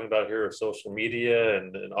we're talking about here of social media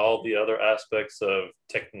and all the other aspects of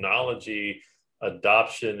technology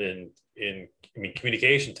adoption in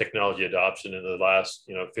communication technology adoption in the last,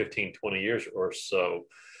 15, 20 years or so.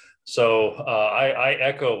 So I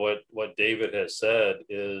echo what David has said,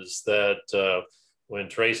 is that when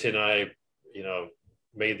Tracy and I,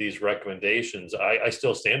 made these recommendations, I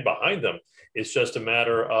still stand behind them. It's just a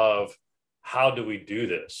matter of how do we do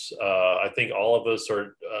this? I think all of us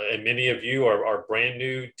are, and many of you are brand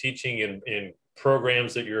new teaching in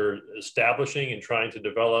programs that you're establishing and trying to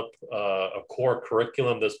develop a core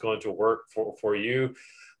curriculum that's going to work for you.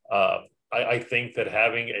 I think that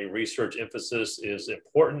having a research emphasis is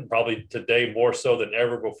important, probably today more so than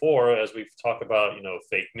ever before, as we've talked about,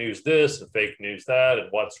 fake news this and fake news that, and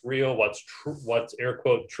what's real, what's true, what's air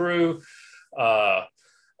quote true.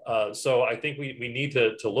 So I think we need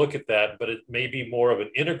to look at that, but it may be more of an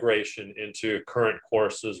integration into current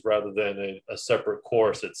courses rather than a separate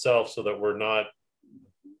course itself, so that we're not,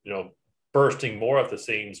 bursting more at the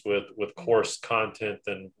seams with course content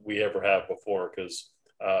than we ever have before, because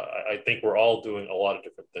I think we're all doing a lot of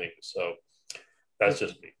different things. So that's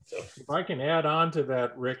just me. So if I can add on to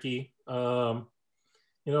that, Ricky, a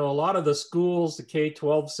lot of the schools, the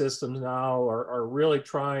K-12 systems now are really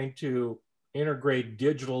trying to integrate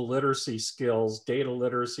digital literacy skills, data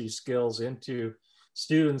literacy skills into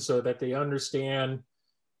students so that they understand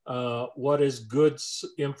what is good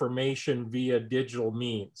information via digital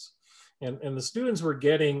means. And the students we're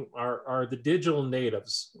getting are the digital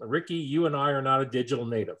natives. Ricky, you and I are not a digital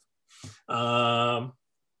native. We're a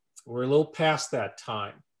little past that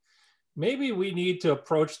time. Maybe we need to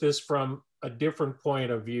approach this from a different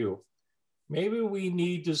point of view. Maybe we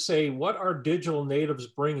need to say, what are digital natives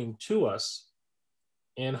bringing to us?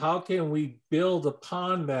 And how can we build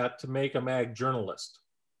upon that to make them ag journalists?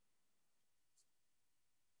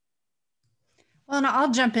 Well, and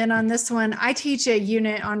I'll jump in on this one. I teach a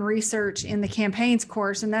unit on research in the campaigns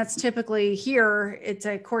course, and that's typically here. It's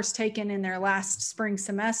a course taken in their last spring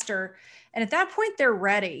semester. And at that point, they're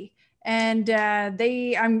ready. And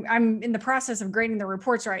I'm in the process of grading the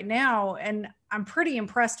reports right now, and I'm pretty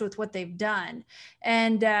impressed with what they've done.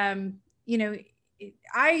 And, you know,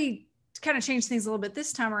 I kind of changed things a little bit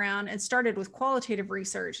this time around and started with qualitative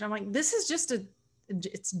research. And I'm like, this is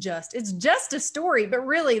it's just a story, but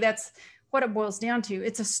really that's what it boils down to.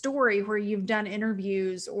 It's a story where you've done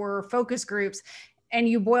interviews or focus groups, and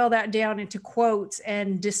you boil that down into quotes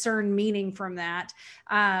and discern meaning from that.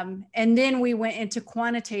 And then we went into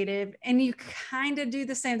quantitative, and you kind of do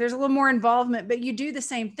the same. There's a little more involvement, but you do the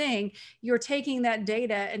same thing. You're taking that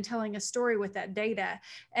data and telling a story with that data.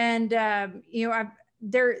 And, you know,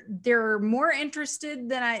 they're more interested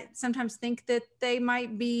than I sometimes think that they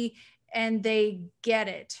might be, and they get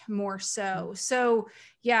it more so. So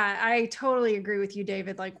yeah, I totally agree with you,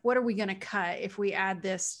 David. Like, what are we going to cut if we add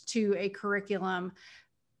this to a curriculum?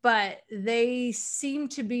 But they seem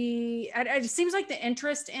to be, it seems like the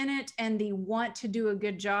interest in it and the want to do a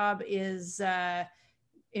good job is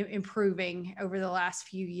improving over the last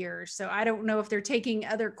few years. So I don't know if they're taking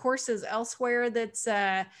other courses elsewhere that's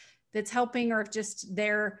helping, or if just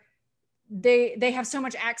they have so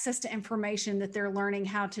much access to information that they're learning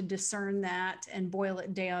how to discern that and boil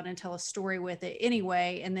it down and tell a story with it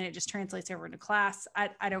anyway, and then it just translates over into class.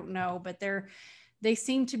 I don't know, but they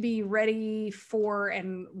seem to be ready for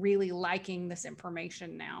and really liking this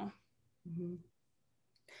information now. Mm-hmm.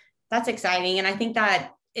 That's exciting, and I think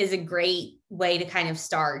that is a great way to kind of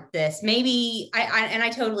start this. Maybe I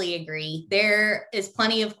totally agree. There is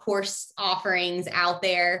plenty of course offerings out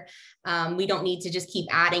there. We don't need to just keep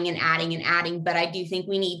adding and adding and adding, but I do think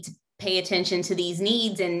we need to pay attention to these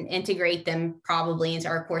needs and integrate them probably into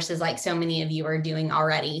our courses, like so many of you are doing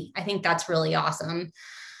already. I think that's really awesome.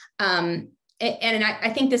 And I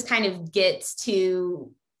think this kind of gets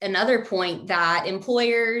to another point, that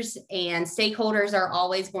employers and stakeholders are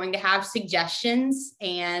always going to have suggestions,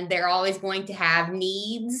 and they're always going to have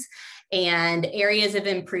needs and areas of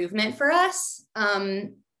improvement for us.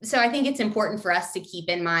 So I think it's important for us to keep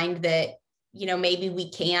in mind that, you know, maybe we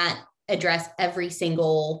can't address every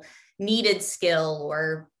single needed skill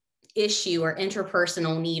or issue or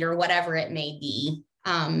interpersonal need or whatever it may be.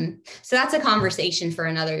 So that's a conversation for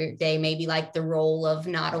another day, maybe like the role of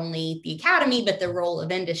not only the academy, but the role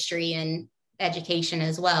of industry and education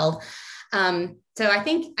as well. So I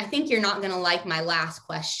think you're not going to like my last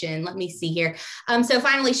question. Let me see here. So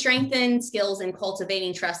finally, strengthen skills in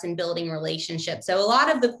cultivating trust and building relationships. So a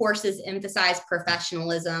lot of the courses emphasize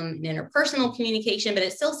professionalism and interpersonal communication, but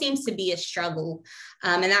it still seems to be a struggle.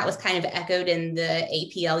 And that was kind of echoed in the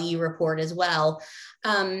APLU report as well.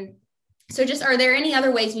 So just, are there any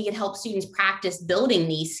other ways we could help students practice building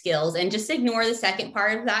these skills? And just ignore the second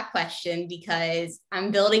part of that question, because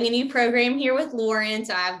I'm building a new program here with Lauren.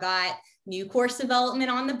 So I've got new course development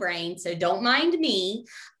on the brain. So don't mind me,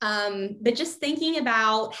 but just thinking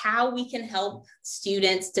about how we can help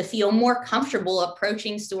students to feel more comfortable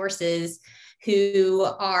approaching sources who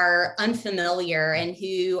are unfamiliar and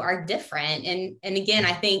who are different. And again,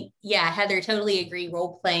 I think, yeah, Heather, totally agree.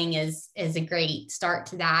 Role playing is a great start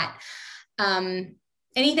to that.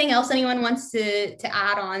 Anything else anyone wants to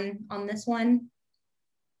add on this one?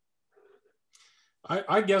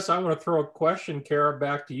 I guess I'm going to throw a question, Cara,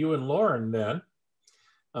 back to you and Lauren then.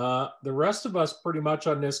 The rest of us pretty much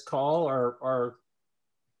on this call are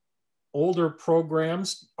older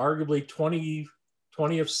programs, arguably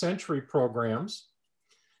 20th century programs.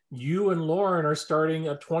 You and Lauren are starting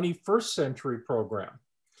a 21st century program.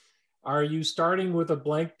 Are you starting with a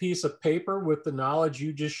blank piece of paper with the knowledge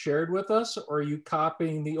you just shared with us, or are you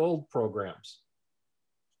copying the old programs?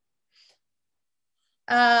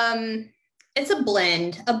 It's a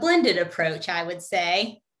blended approach, I would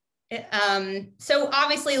say. So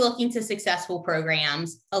obviously looking to successful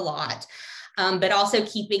programs a lot, but also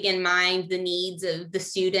keeping in mind the needs of the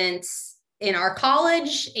students in our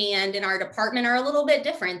college and in our department are a little bit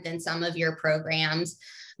different than some of your programs.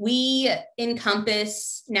 We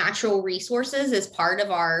encompass natural resources as part of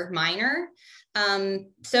our minor.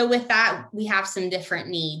 So with that, we have some different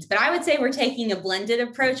needs, but I would say we're taking a blended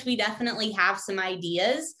approach. We definitely have some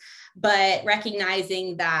ideas, but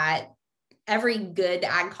recognizing that every good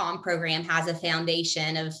AgCom program has a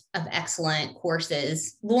foundation of excellent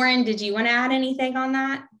courses. Lauren, did you want to add anything on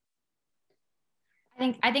that?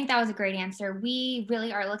 I think that was a great answer. We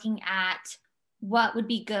really are looking at what would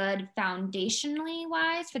be good foundationally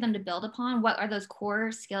wise for them to build upon. What are those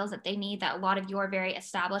core skills that they need that a lot of your very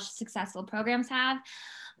established, successful programs have?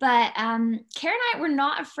 But Cara and I, we're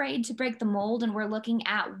not afraid to break the mold, and we're looking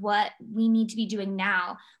at what we need to be doing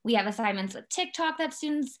now. We have assignments with TikTok that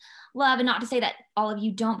students love, and not to say that all of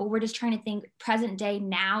you don't, but we're just trying to think present day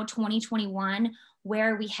now, 2021,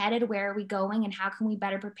 where are we headed, where are we going, and how can we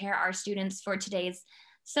better prepare our students for today's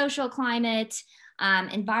social climate,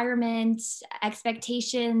 environment,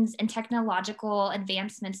 expectations, and technological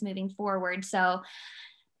advancements moving forward. So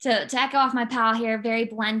to echo off my pal here, very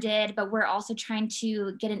blended, but we're also trying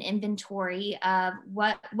to get an inventory of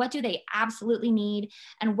what do they absolutely need,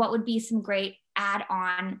 and what would be some great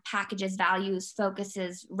add-on packages, values,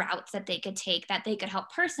 focuses, routes that they could take that they could help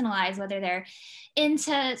personalize, whether they're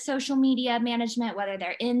into social media management, whether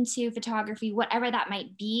they're into photography, whatever that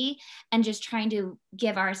might be, and just trying to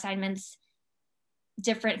give our assignments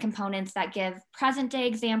different components that give present day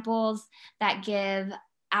examples, that give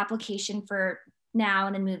application for now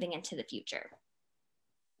and then moving into the future.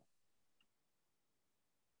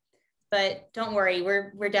 But don't worry,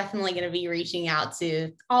 we're definitely going to be reaching out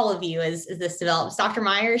to all of you as this develops. Dr.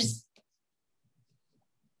 Myers?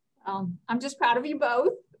 I'm just proud of you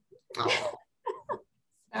both. Oh.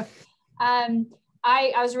 So,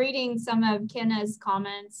 I was reading some of Kenna's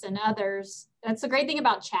comments and others. That's the great thing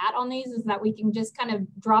about chat on these, is that we can just kind of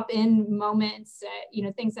drop in moments,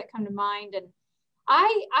 things that come to mind. And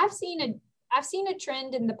I've seen a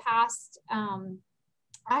trend in the past.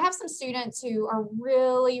 I have some students who are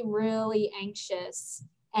really, really anxious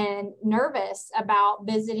and nervous about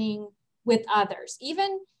visiting with others,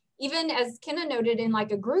 even as Kenna noted, in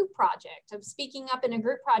like a group project, of speaking up in a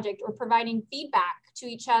group project or providing feedback to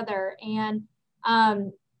each other. And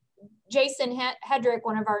Jason Hedrick,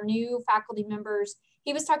 one of our new faculty members,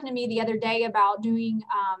 he was talking to me the other day about doing,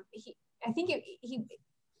 I'm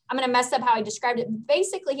going to mess up how he described it.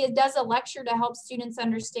 Basically, he does a lecture to help students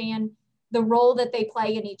understand the role that they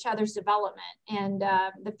play in each other's development and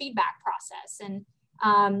the feedback process. And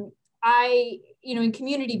in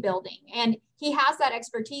community building, and he has that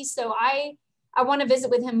expertise. So I want to visit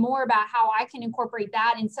with him more about how I can incorporate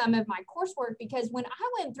that in some of my coursework, because when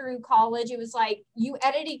I went through college, it was like you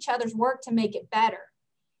edit each other's work to make it better.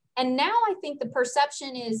 And now I think the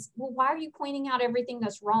perception is, well, why are you pointing out everything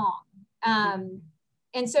that's wrong?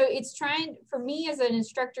 And so it's trying, for me as an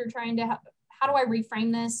instructor, trying to, how do I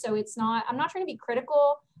reframe this? So I'm not trying to be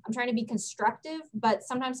critical, I'm trying to be constructive, but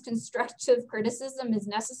sometimes constructive criticism is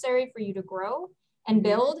necessary for you to grow and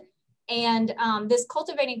build. And this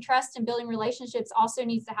cultivating trust and building relationships also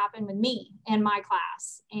needs to happen with me and my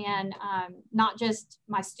class, and not just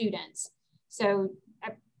my students. So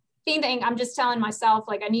I'm just telling myself,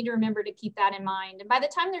 like, I need to remember to keep that in mind. And by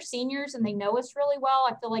the time they're seniors and they know us really well,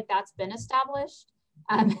 I feel like that's been established.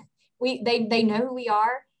 They know who we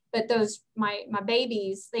are, but my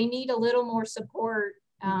babies, they need a little more support.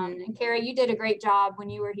 And Cara, you did a great job when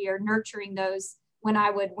you were here nurturing those when I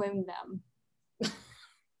would wound them.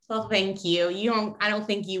 Well, thank you. I don't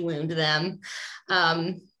think you wound them.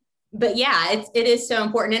 But yeah, it is so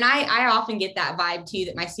important. And I often get that vibe too,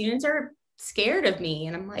 that my students are scared of me,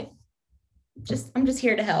 and I'm like, I'm just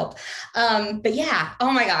here to help. But yeah,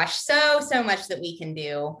 oh my gosh, so much that we can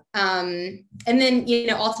do. And then,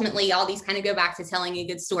 ultimately all these kind of go back to telling a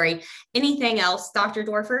good story. Anything else, Dr.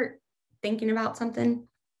 Dorfert, thinking about something?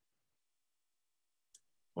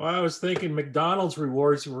 Well, I was thinking McDonald's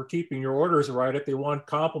rewards for keeping your orders right. If they want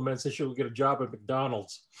compliments, they should get a job at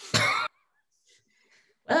McDonald's.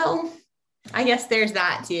 Well, I guess there's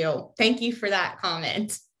that too. Thank you for that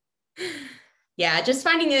comment. Yeah, just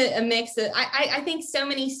finding a mix of, I think so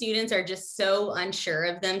many students are just so unsure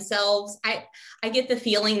of themselves. I get the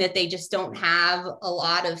feeling that they just don't have a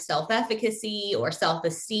lot of self-efficacy or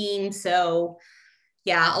self-esteem. So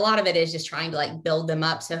yeah, a lot of it is just trying to like build them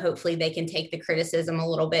up, so hopefully they can take the criticism a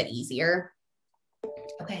little bit easier.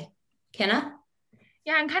 Okay, Kenna?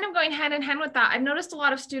 Yeah, and kind of going hand in hand with that, I've noticed a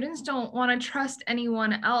lot of students don't want to trust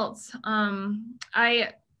anyone else.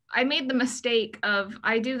 I made the mistake of,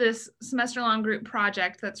 I do this semester-long group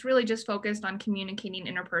project that's really just focused on communicating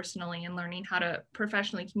interpersonally and learning how to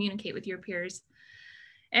professionally communicate with your peers.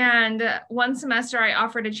 And one semester I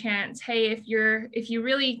offered a chance, hey, if you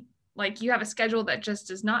really, like, you have a schedule that just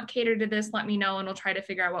does not cater to this, let me know and we'll try to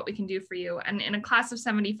figure out what we can do for you. And in a class of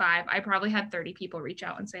 75, I probably had 30 people reach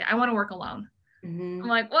out and say, I want to work alone. I'm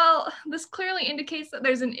like, well, this clearly indicates that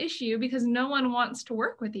there's an issue because no one wants to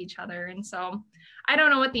work with each other. And so I don't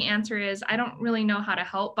know what the answer is. I don't really know how to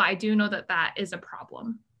help, but I do know that that is a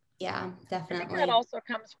problem. Yeah, definitely. I think that also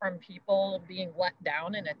comes from people being let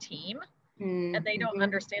down in a team, and they don't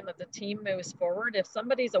understand that the team moves forward. If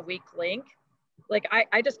somebody's a weak link, like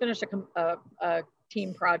I just finished a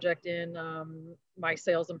team project in my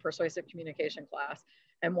sales and persuasive communication class.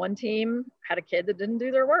 And one team had a kid that didn't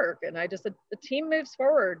do their work. And I just said, the team moves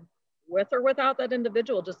forward with or without that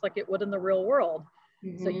individual, just like it would in the real world.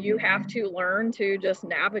 So you have to learn to just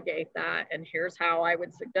navigate that. And here's how I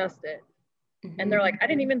would suggest it. And they're like, I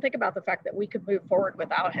didn't even think about the fact that we could move forward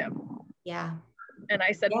without him. Yeah. And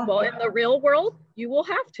I said, well, in the real world, you will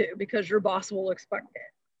have to, because your boss will expect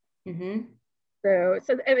it. So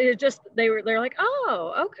it just, they're like,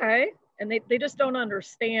 oh, okay. And they just don't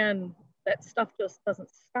understand that stuff just doesn't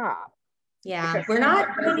stop. Yeah, we're not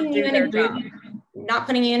putting you in a group, not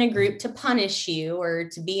putting you in a group to punish you or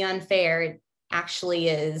to be unfair. It actually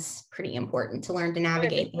is pretty important to learn to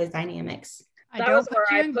navigate those dynamics. That was where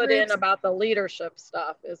I put in about the leadership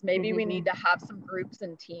stuff, is maybe we need to have some groups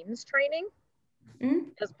and teams training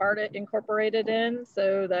as part of incorporated in,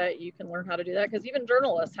 so that you can learn how to do that. Because even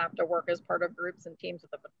journalists have to work as part of groups and teams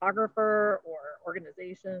with a photographer or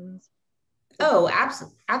organizations. Oh,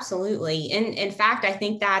 absolutely. And in fact, I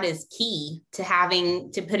think that is key to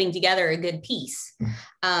putting together a good piece.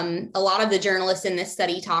 A lot of the journalists in this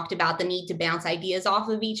study talked about the need to bounce ideas off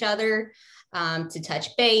of each other, to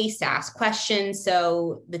touch base, to ask questions.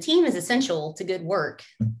 So the team is essential to good work.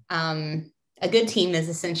 A good team is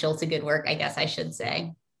essential to good work, I guess I should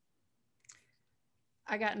say.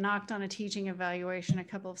 I got knocked on a teaching evaluation a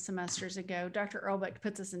couple of semesters ago. Dr. Earlbeck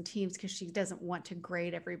puts us in teams because she doesn't want to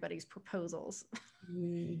grade everybody's proposals.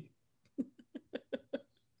 No,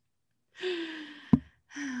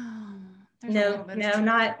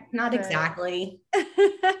 not exactly.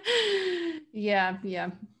 Yeah.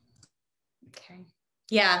 Okay.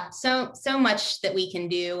 Yeah, so much that we can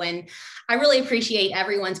do. And I really appreciate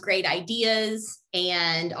everyone's great ideas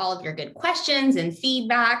and all of your good questions and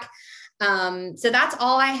feedback. So that's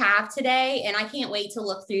all I have today. And I can't wait to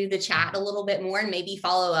look through the chat a little bit more and maybe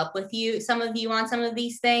follow up with some of you on some of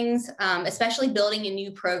these things, especially building a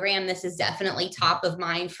new program. This is definitely top of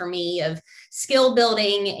mind for me, of skill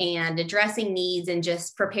building and addressing needs and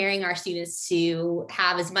just preparing our students to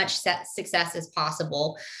have as much success as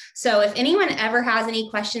possible. So if anyone ever has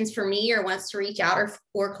any questions for me or wants to reach out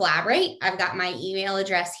or collaborate, I've got my email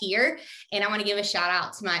address here. And I want to give a shout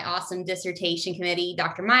out to my awesome dissertation committee,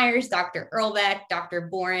 Dr. Myers, Dr. Earlbeck, Dr.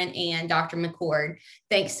 Boren, and Dr. McCord.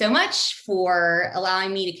 Thanks so much for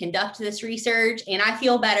allowing me to conduct this research. And I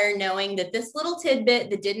feel better knowing that this little tidbit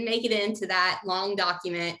that didn't make it into that long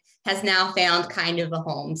document has now found kind of a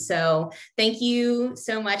home. So thank you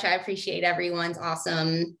so much. I appreciate everyone's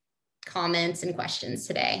awesome comments and questions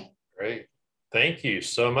today. Great. Thank you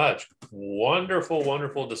so much. Wonderful,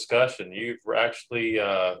 wonderful discussion. You've actually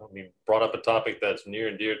brought up a topic that's near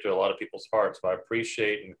and dear to a lot of people's hearts. So I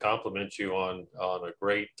appreciate and compliment you on a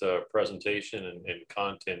great presentation and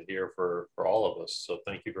content here for all of us. So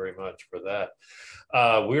thank you very much for that.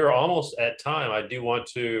 We're almost at time. I do want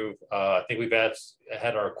to, I think we've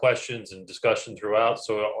had our questions and discussion throughout.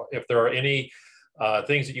 So if there are any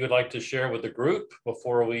things that you would like to share with the group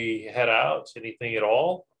before we head out, anything at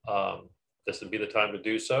all, this would be the time to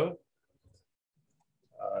do so.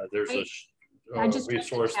 There's a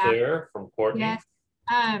resource there from Courtney. Yes.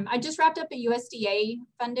 I just wrapped up a USDA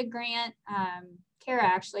funded grant. Cara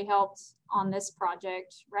actually helped on this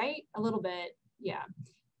project, right? A little bit, yeah.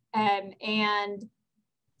 And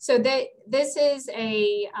so this is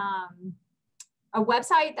a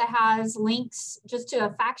website that has links just to a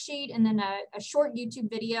fact sheet and then a short YouTube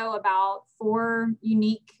video about 4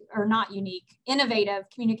 innovative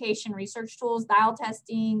communication research tools: dial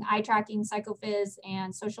testing, eye tracking, psychophys,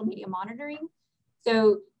 and social media monitoring.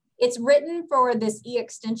 So it's written for this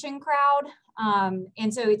e-extension crowd.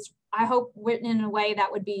 And so it's, I hope, written in a way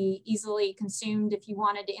that would be easily consumed if you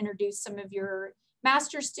wanted to introduce some of your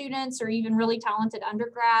master's students or even really talented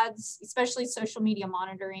undergrads, especially social media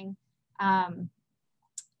monitoring.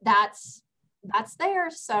 That's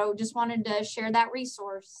there. So just wanted to share that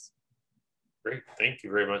resource. Great, thank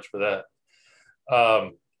you very much for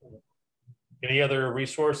that. Any other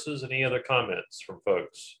resources, any other comments from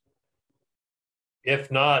folks?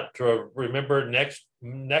 If not, remember next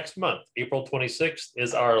month, April 26th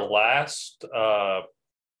is our last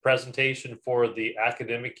presentation for the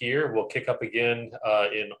academic year. We'll kick up again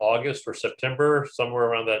in August or September, somewhere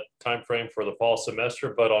around that time frame for the fall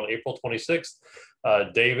semester. But on April 26th,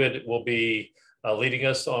 David will be leading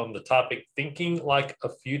us on the topic Thinking Like a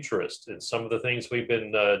Futurist. And some of the things we've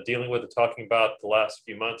been dealing with and talking about the last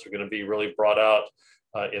few months are going to be really brought out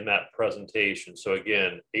in that presentation. So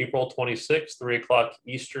again, April 26th, 3 o'clock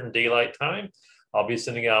Eastern Daylight Time. I'll be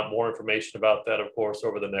sending out more information about that, of course,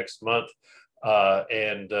 over the next month.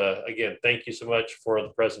 Again, thank you so much for the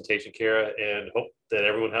presentation, Cara, and hope that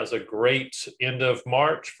everyone has a great end of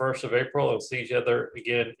March, 1st of April, and see each other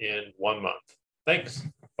again in 1 month. Thanks.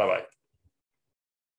 Bye-bye.